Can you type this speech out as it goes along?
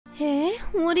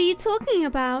What are you talking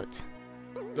about?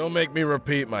 Don't make me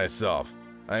repeat myself.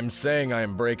 I'm saying I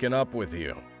am breaking up with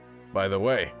you. By the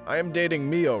way, I am dating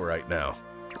Mio right now.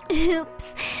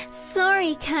 Oops.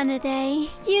 Sorry, Kanade.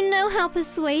 You know how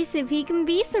persuasive he can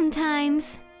be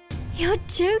sometimes. You're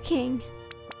joking.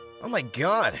 Oh my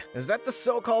god, is that the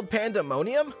so-called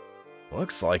pandemonium?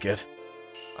 Looks like it.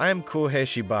 I am Kuhei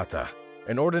Shibata,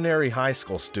 an ordinary high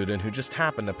school student who just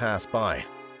happened to pass by.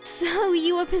 So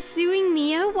you were pursuing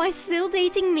Mio while still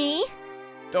dating me?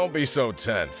 Don't be so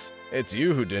tense. It's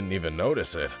you who didn't even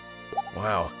notice it.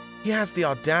 Wow, he has the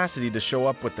audacity to show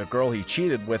up with the girl he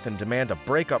cheated with and demand a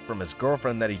breakup from his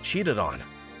girlfriend that he cheated on.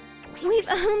 We've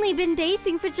only been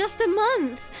dating for just a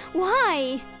month.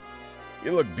 Why?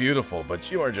 You look beautiful,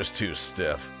 but you are just too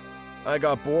stiff. I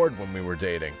got bored when we were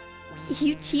dating.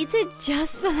 You cheated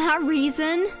just for that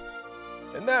reason?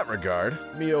 In that regard,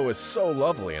 Mio is so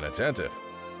lovely and attentive.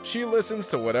 She listens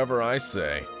to whatever I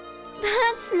say.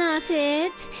 That's not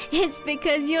it. It's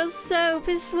because you're so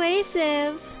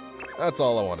persuasive. That's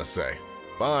all I want to say.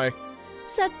 Bye.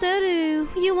 Satoru,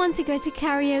 you want to go to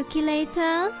karaoke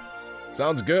later?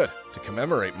 Sounds good, to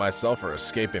commemorate myself for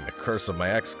escaping the curse of my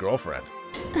ex-girlfriend.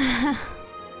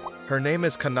 Her name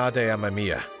is Kanade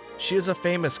Amamiya. She is a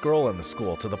famous girl in the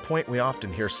school to the point we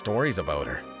often hear stories about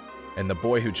her. And the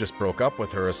boy who just broke up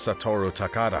with her is Satoru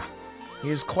Takada. He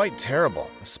is quite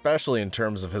terrible, especially in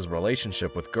terms of his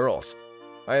relationship with girls.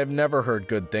 I have never heard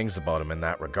good things about him in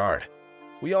that regard.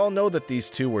 We all know that these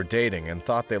two were dating and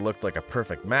thought they looked like a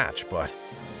perfect match, but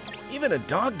even a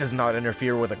dog does not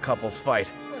interfere with a couple's fight.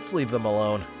 Let's leave them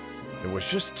alone. It was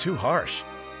just too harsh.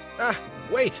 Ah,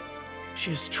 wait!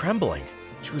 She is trembling.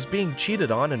 She was being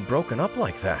cheated on and broken up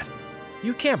like that.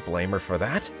 You can't blame her for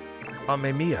that.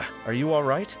 Amemiya, are you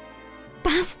alright?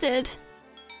 Bastard!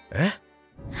 Eh?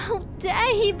 How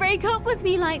dare he break up with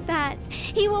me like that?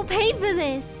 He will pay for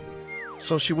this!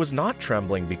 So she was not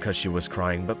trembling because she was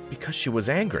crying, but because she was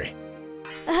angry.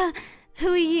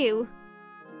 Who are you?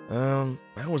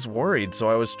 I was worried, so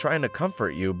I was trying to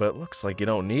comfort you, but looks like you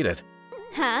don't need it.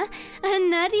 Huh? A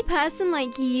nerdy person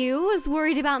like you was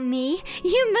worried about me?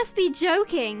 You must be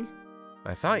joking.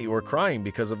 I thought you were crying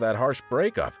because of that harsh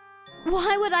breakup.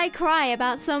 Why would I cry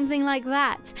about something like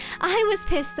that? I was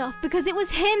pissed off because it was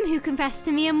him who confessed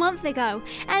to me a month ago,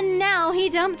 and now he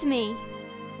dumped me.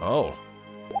 Oh.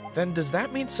 Then does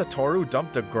that mean Satoru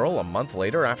dumped a girl a month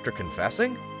later after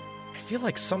confessing? I feel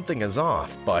like something is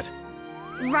off, but...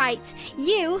 Right.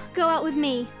 You go out with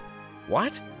me.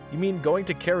 What? You mean going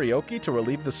to karaoke to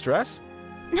relieve the stress?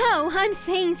 No, I'm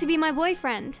saying to be my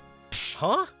boyfriend.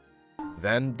 Huh?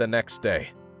 Then the next day.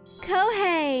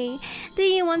 Kohei, do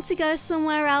you want to go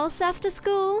somewhere else after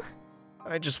school?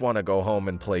 I just want to go home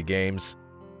and play games.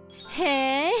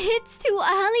 Hey, it's too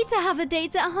early to have a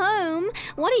date at home.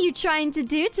 What are you trying to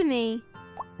do to me?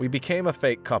 We became a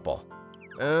fake couple.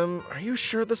 Are you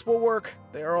sure this will work?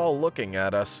 They are all looking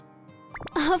at us.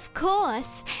 Of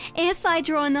course. If I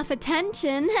draw enough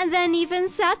attention, then even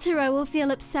Satoru will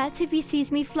feel upset if he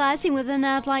sees me flirting with a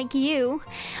nerd like you.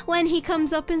 When he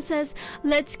comes up and says,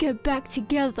 "Let's get back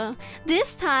together,"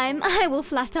 this time I will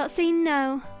flat out say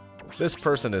no. This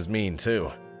person is mean too.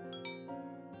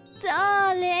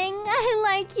 Darling, I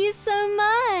like you so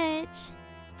much.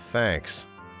 Thanks.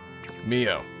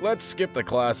 Mio, let's skip the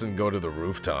class and go to the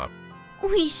rooftop.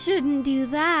 We shouldn't do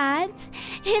that.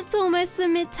 It's almost the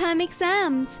midterm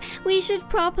exams. We should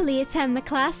properly attend the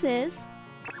classes.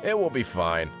 It will be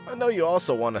fine. I know you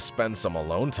also want to spend some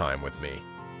alone time with me.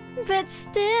 But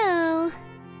still...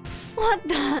 What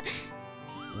the...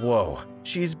 Whoa,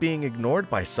 she's being ignored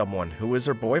by someone who was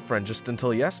her boyfriend just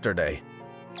until yesterday.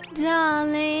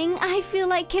 Darling, I feel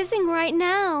like kissing right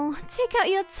now. Take out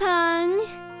your tongue.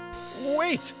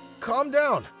 Wait! Calm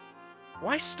down.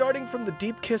 Why starting from the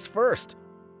deep kiss first?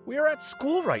 We are at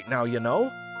school right now, you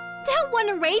know? Don't want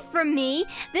to rave from me.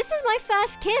 This is my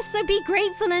first kiss, so be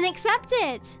grateful and accept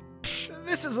it.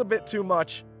 This is a bit too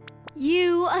much.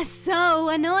 You are so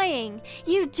annoying.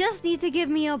 You just need to give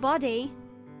me your body.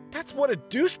 That's what a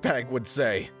douchebag would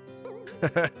say.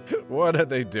 What are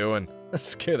they doing? A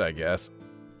skit, I guess.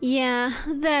 Yeah,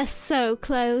 they're so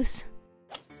close.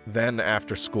 Then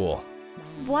after school.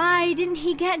 Why didn't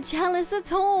he get jealous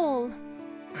at all?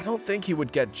 I don't think he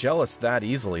would get jealous that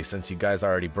easily since you guys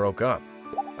already broke up.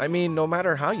 I mean, no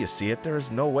matter how you see it, there is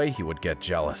no way he would get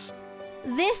jealous.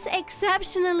 This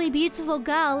exceptionally beautiful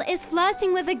girl is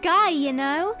flirting with a guy, you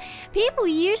know? People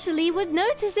usually would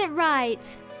notice it, right?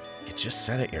 You just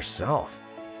said it yourself.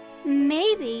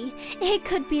 Maybe. It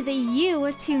could be that you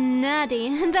were too nerdy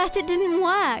and that it didn't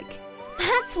work.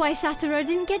 That's why Satoru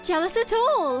didn't get jealous at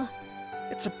all.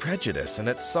 It's a prejudice and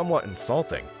it's somewhat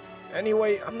insulting.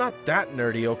 Anyway, I'm not that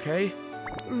nerdy, okay?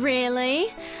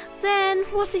 Really? Then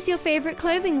what is your favorite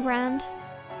clothing brand?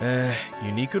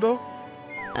 Uniqlo?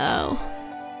 Oh.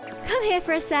 Come here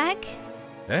for a sec.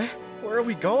 Where are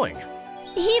we going?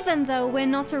 Even though we're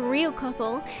not a real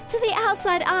couple, to the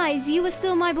outside eyes, you are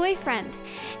still my boyfriend.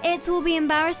 It will be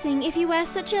embarrassing if you wear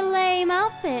such a lame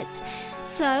outfit.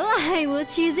 So I will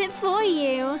choose it for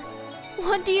you.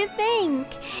 What do you think?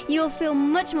 You'll feel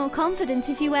much more confident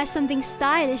if you wear something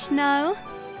stylish, no?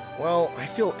 Well, I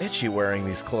feel itchy wearing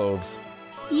these clothes.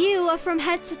 You are from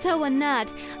head to toe a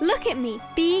nerd. Look at me.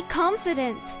 Be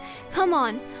confident. Come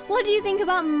on. What do you think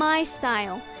about my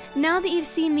style? Now that you've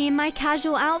seen me in my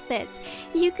casual outfit,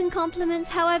 you can compliment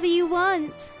however you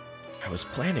want. I was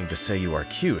planning to say you are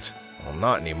cute. Well,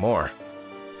 not anymore.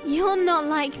 You're not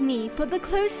like me, but the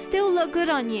clothes still look good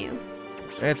on you.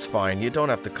 It's fine, you don't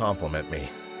have to compliment me.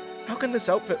 How can this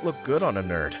outfit look good on a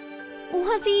nerd?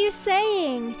 What are you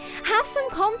saying? Have some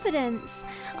confidence.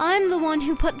 I'm the one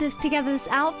who put this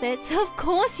outfit. Of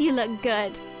course you look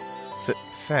good.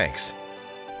 Thanks.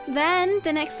 Then,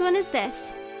 the next one is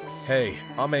this. Hey,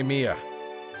 Amemiya.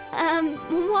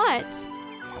 What?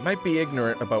 I might be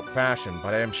ignorant about fashion,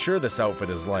 but I am sure this outfit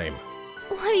is lame.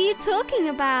 What are you talking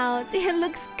about? It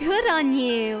looks good on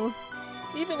you.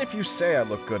 Even if you say I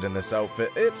look good in this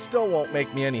outfit, it still won't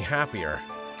make me any happier.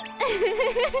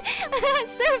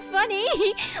 That's so funny.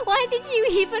 Why did you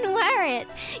even wear it?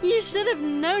 You should have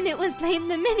known it was lame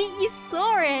the minute you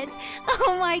saw it.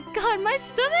 Oh my god, my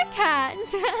stomach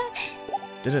hurts.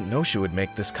 Didn't know she would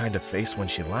make this kind of face when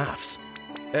she laughs.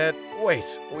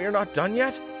 Wait, we're not done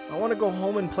yet? I want to go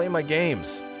home and play my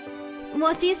games.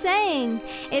 What are you saying?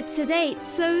 It's a date,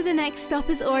 so the next stop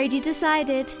is already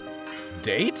decided.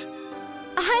 Date?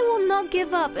 I will not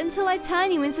give up until I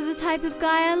turn you into the type of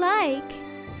guy I like.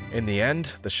 In the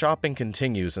end, the shopping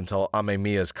continues until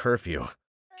Amemiya's curfew.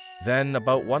 Then,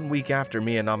 about 1 week after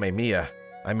me and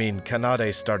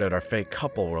Kanade started our fake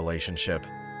couple relationship.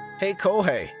 Hey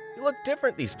Kohei, you look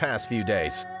different these past few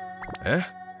days.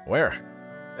 Where?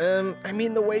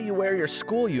 The way you wear your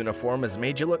school uniform has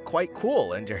made you look quite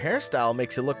cool, and your hairstyle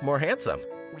makes you look more handsome.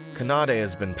 Kanade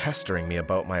has been pestering me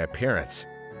about my appearance.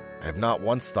 I have not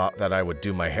once thought that I would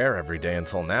do my hair every day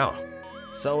until now.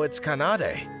 So it's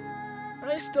Kanade.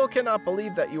 I still cannot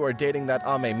believe that you are dating that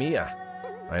Amemiya.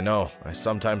 I know, I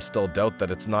sometimes still doubt that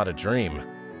it's not a dream.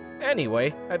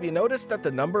 Anyway, have you noticed that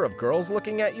the number of girls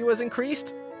looking at you has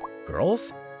increased?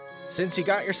 Girls? Since you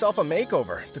got yourself a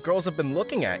makeover, the girls have been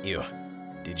looking at you.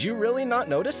 Did you really not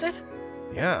notice it?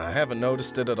 Yeah, I haven't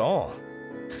noticed it at all.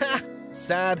 Ha!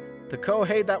 Sad. The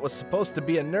Kohei that was supposed to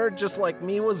be a nerd just like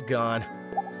me was gone.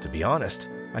 To be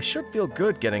honest, I should feel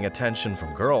good getting attention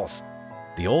from girls.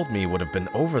 The old me would have been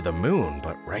over the moon,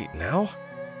 but right now?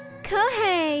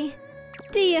 Kohei!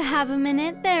 Do you have a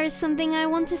minute? There is something I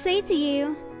want to say to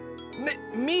you.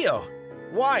 Mio!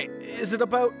 Why? Is it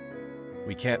about...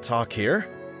 We can't talk here?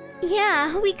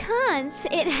 Yeah, we can't.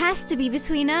 It has to be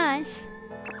between us.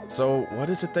 So, what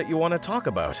is it that you want to talk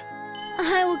about?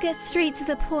 I will get straight to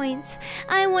the point.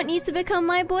 I want you to become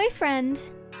my boyfriend.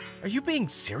 Are you being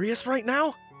serious right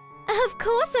now? Of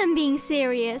course I'm being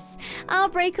serious. I'll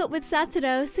break up with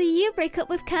Satoru, so you break up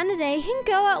with Kanade and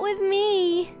go out with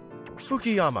me.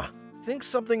 Fukuyama, think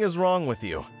something is wrong with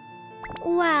you.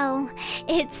 Well,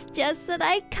 it's just that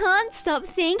I can't stop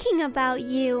thinking about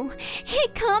you.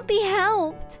 It can't be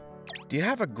helped. Do you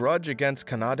have a grudge against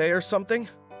Kanade or something?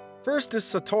 First is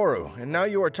Satoru, and now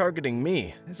you are targeting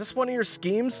me. Is this one of your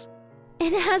schemes?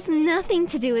 It has nothing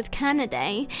to do with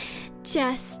Kanade.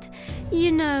 Just,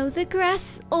 you know, the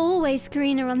grass is always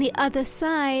greener on the other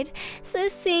side, so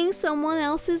seeing someone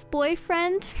else's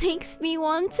boyfriend makes me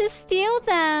want to steal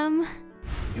them.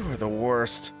 You are the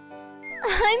worst.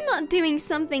 I'm not doing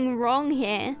something wrong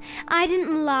here. I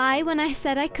didn't lie when I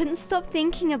said I couldn't stop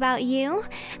thinking about you.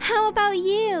 How about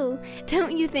you?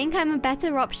 Don't you think I'm a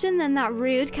better option than that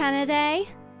rude Kanade?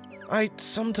 I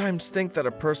sometimes think that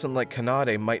a person like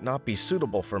Kanade might not be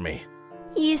suitable for me.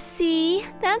 You see,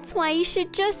 that's why you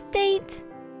should just date.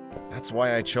 That's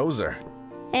why I chose her.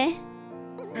 Eh?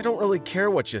 I don't really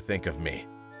care what you think of me.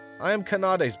 I am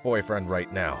Kanade's boyfriend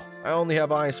right now. I only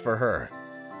have eyes for her.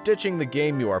 Ditching the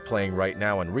game you are playing right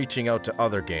now and reaching out to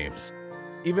other games.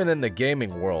 Even in the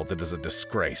gaming world, it is a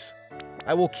disgrace.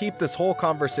 I will keep this whole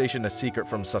conversation a secret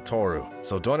from Satoru,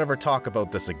 so don't ever talk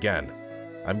about this again.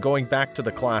 I'm going back to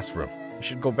the classroom. You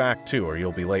should go back too, or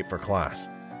you'll be late for class.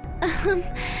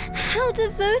 How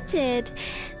devoted.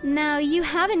 Now you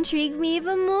have intrigued me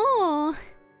even more.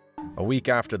 A week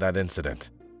after that incident.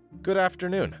 Good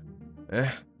afternoon.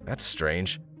 That's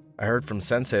strange. I heard from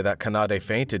Sensei that Kanade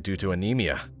fainted due to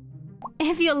anemia.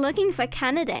 If you're looking for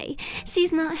Kanade,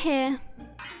 she's not here.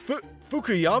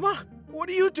 Fukuyama? What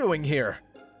are you doing here?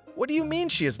 What do you mean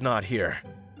she is not here?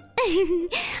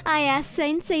 I asked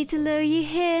Sensei to lure you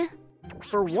here.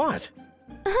 For what?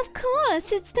 Of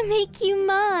course, it's to make you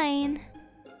mine.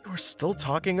 You're still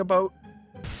talking about...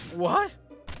 what?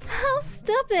 How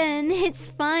stubborn. It's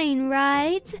fine,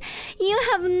 right? You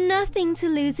have nothing to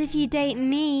lose if you date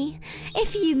me.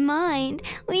 If you mind,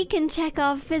 we can check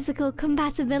our physical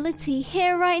compatibility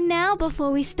here right now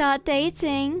before we start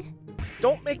dating.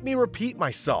 Don't make me repeat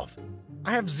myself.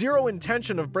 I have zero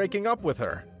intention of breaking up with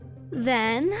her.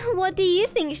 Then, what do you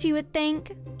think she would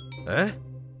think? Eh?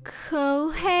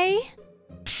 Kohei?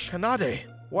 Kanade,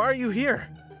 why are you here?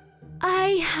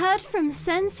 I heard from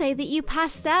Sensei that you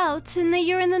passed out and that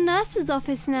you're in the nurse's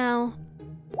office now.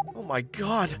 Oh my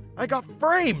god, I got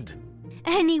framed!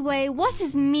 Anyway, what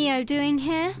is Mio doing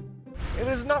here? It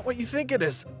is not what you think it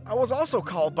is. I was also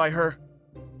called by her.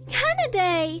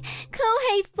 Kanade!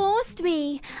 Kohei forced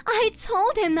me. I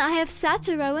told him that I have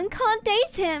Satoru and can't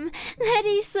date him. Then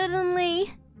he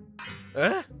suddenly...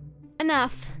 Eh?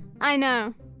 Enough. I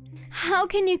know. How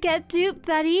can you get duped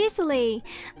that easily?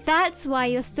 That's why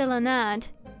you're still a nerd.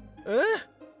 Eh?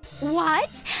 What?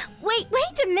 Wait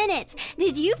a minute!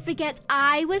 Did you forget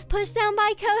I was pushed down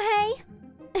by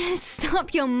Kohei?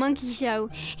 Stop your monkey show.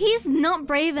 He's not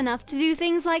brave enough to do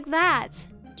things like that.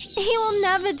 He will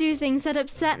never do things that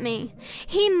upset me.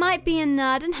 He might be a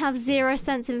nerd and have zero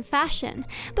sense in fashion,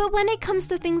 but when it comes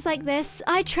to things like this,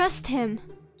 I trust him.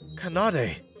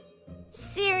 Kanade.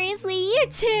 Seriously, you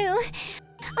too?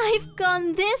 I've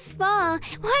gone this far.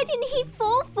 Why didn't he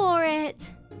fall for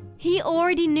it? He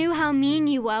already knew how mean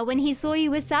you were when he saw you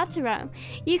with Satoru.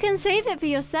 You can save it for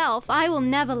yourself. I will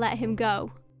never let him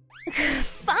go.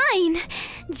 Fine.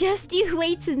 Just you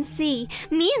wait and see.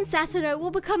 Me and Satoru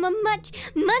will become a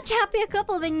much happier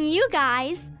couple than you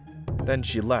guys. Then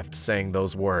she left saying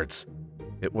those words.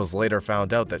 It was later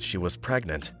found out that she was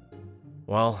pregnant.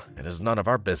 Well, it is none of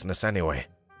our business anyway.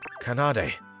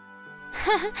 Kanade.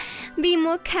 Be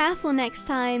more careful next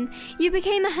time. You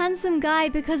became a handsome guy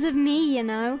because of me, you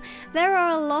know. There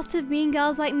are a lot of mean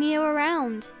girls like Mio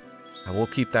around. I will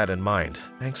keep that in mind.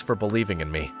 Thanks for believing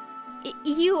in me.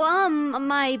 You are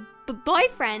my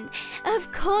boyfriend.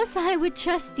 Of course I would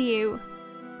trust you.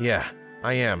 Yeah,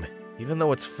 I am. Even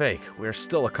though it's fake, we're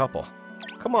still a couple.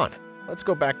 Come on, let's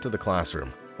go back to the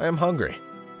classroom. I am hungry.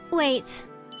 Wait.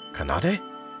 Kanade?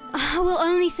 I will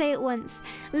only say it once.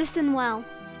 Listen well.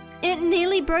 It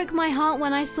nearly broke my heart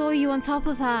when I saw you on top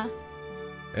of her.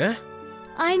 Eh?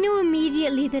 I knew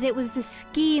immediately that it was a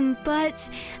scheme, but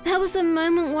there was a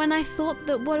moment when I thought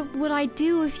that what would I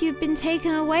do if you'd been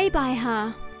taken away by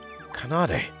her?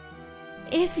 Kanade.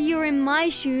 If you're in my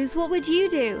shoes, what would you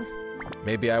do?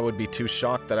 Maybe I would be too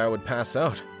shocked that I would pass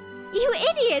out. You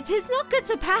idiot! It's not good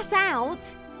to pass out!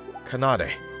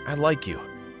 Kanade, I like you.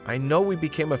 I know we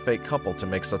became a fake couple to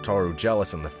make Satoru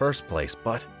jealous in the first place,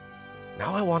 but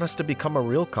now I want us to become a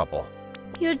real couple.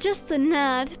 You're just a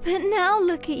nerd, but now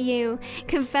look at you,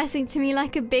 confessing to me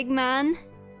like a big man.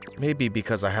 Maybe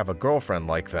because I have a girlfriend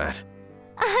like that.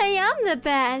 I am the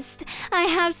best. I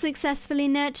have successfully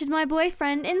nurtured my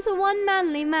boyfriend into one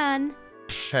manly man.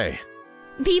 Hey.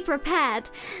 Be prepared.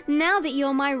 Now that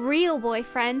you're my real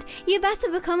boyfriend, you better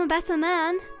become a better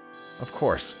man. Of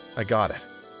course, I got it.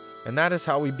 And that is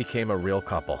how we became a real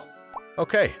couple.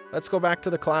 Okay, let's go back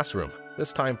to the classroom,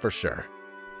 this time for sure.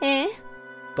 Eh?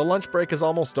 The lunch break is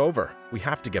almost over. We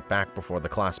have to get back before the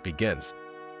class begins.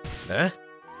 Eh?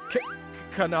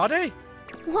 Kanade?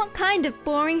 What kind of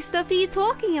boring stuff are you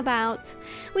talking about?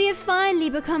 We have finally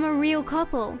become a real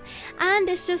couple, and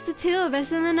it's just the two of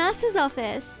us in the nurse's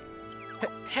office.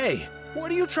 Hey,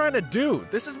 what are you trying to do?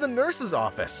 This is the nurse's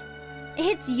office.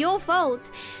 It's your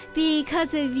fault.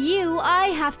 Because of you, I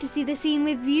have to see the scene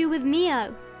with you with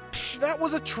Mio. That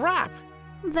was a trap.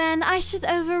 Then I should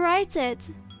overwrite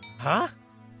it. Huh?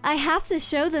 I have to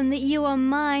show them that you are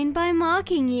mine by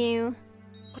marking you.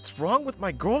 What's wrong with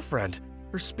my girlfriend?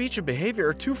 Her speech and behavior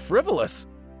are too frivolous.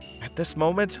 At this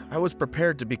moment, I was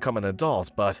prepared to become an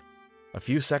adult, but a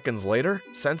few seconds later,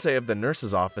 Sensei of the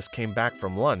nurse's office came back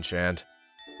from lunch and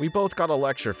we both got a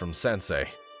lecture from Sensei.